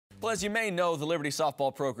Well, as you may know, the Liberty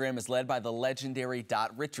softball program is led by the legendary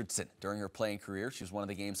Dot Richardson. During her playing career, she was one of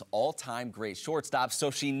the game's all-time great shortstops,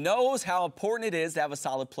 so she knows how important it is to have a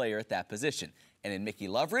solid player at that position. And in Mickey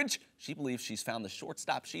Loveridge, she believes she's found the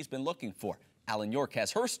shortstop she's been looking for. Alan York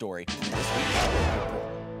has her story this week.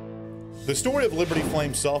 The story of Liberty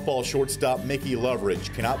Flames softball shortstop Mickey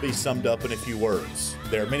Loveridge cannot be summed up in a few words.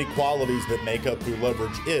 There are many qualities that make up who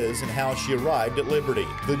Loveridge is and how she arrived at Liberty.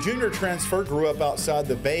 The junior transfer grew up outside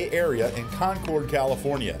the Bay Area in Concord,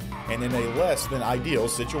 California, and in a less than ideal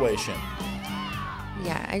situation.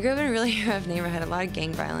 Yeah, I grew up in a really rough neighborhood, a lot of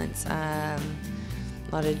gang violence, a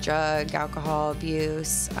lot of drug, alcohol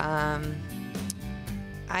abuse.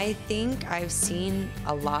 I think I've seen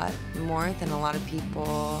a lot more than a lot of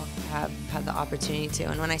people have had the opportunity to.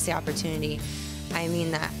 And when I say opportunity, I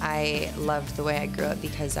mean that I loved the way I grew up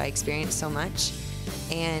because I experienced so much.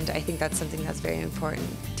 And I think that's something that's very important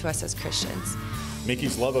to us as Christians.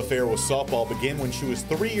 Mickey's love affair with softball began when she was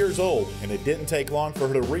 3 years old, and it didn't take long for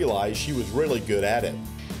her to realize she was really good at it.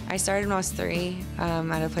 I started when I was 3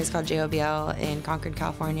 at a place called JOBL in Concord,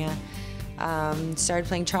 California. Started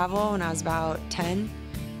playing travel when I was about 10.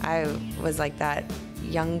 I was like that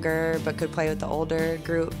younger but could play with the older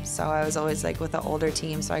group, so I was always like with the older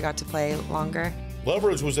team, so I got to play longer.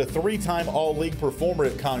 Loveridge was a 3-time All-League performer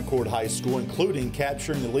at Concord High School, including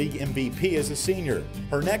capturing the league MVP as a senior.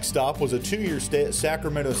 Her next stop was a 2-year stay at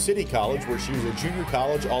Sacramento City College, where she was a junior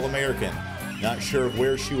college All-American. Not sure of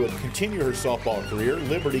where she would continue her softball career,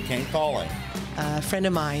 Liberty came calling. A friend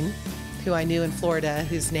of mine who I knew in Florida,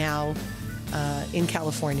 who's now in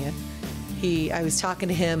California, I was talking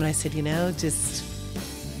to him and I said,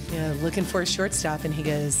 looking for a shortstop, and he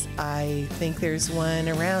goes, I think there's one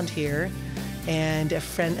around here. And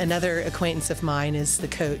another acquaintance of mine is the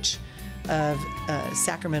coach of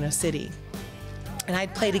Sacramento City. And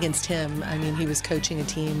I'd played against him. I mean, he was coaching a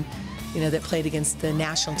team, that played against the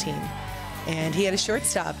national team. And he had a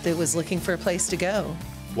shortstop that was looking for a place to go.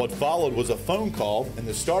 What followed was a phone call and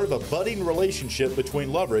the start of a budding relationship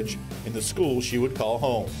between Loveridge and the school she would call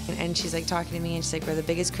home. And she's like talking to me, and she's like, we're the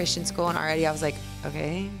biggest Christian school. And already I was like,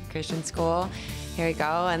 okay, Christian school, here we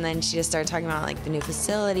go. And then she just started talking about like the new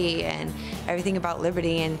facility and everything about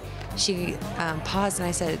Liberty. And she paused and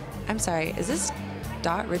I said, I'm sorry, is this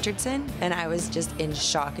Dot Richardson? And I was just in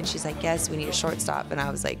shock. And she's like, yes, we need a shortstop. And I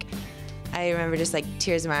was like, I remember just like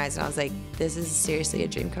tears in my eyes, and I was like, this is seriously a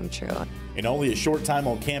dream come true. In only a short time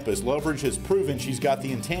on campus, Loveridge has proven she's got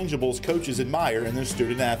the intangibles coaches admire in their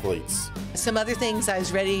student athletes. Some other things, I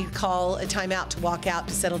was ready to call a timeout to walk out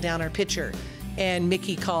to settle down our pitcher, and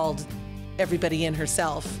Mickey called everybody in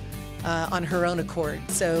herself on her own accord.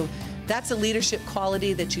 So that's a leadership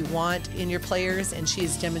quality that you want in your players, and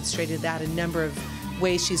she's demonstrated that in a number of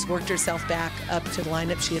ways. She's worked herself back up to the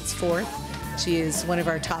lineup. She hits 4th. She is one of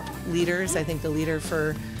our top leaders, I think the leader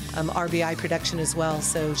for RBI production as well,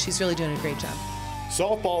 so she's really doing a great job.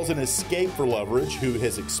 Softball is an escape for Loveridge, who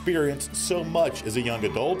has experienced so much as a young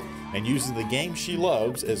adult and uses the game she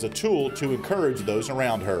loves as a tool to encourage those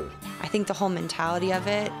around her. I think the whole mentality of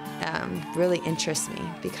it really interests me,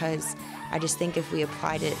 because I just think if we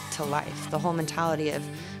applied it to life, the whole mentality of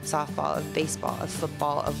softball, of baseball, of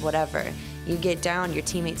football, of whatever, you get down, your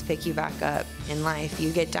teammates pick you back up in life.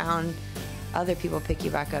 You get down, other people pick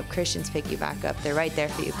you back up, Christians pick you back up. They're right there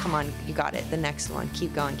for you. Come on, you got it. The next one,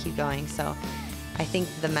 keep going, keep going. So I think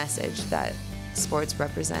the message that sports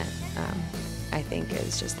represent, I think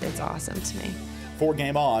is just, it's awesome to me. For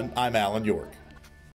Game On, I'm Alan York.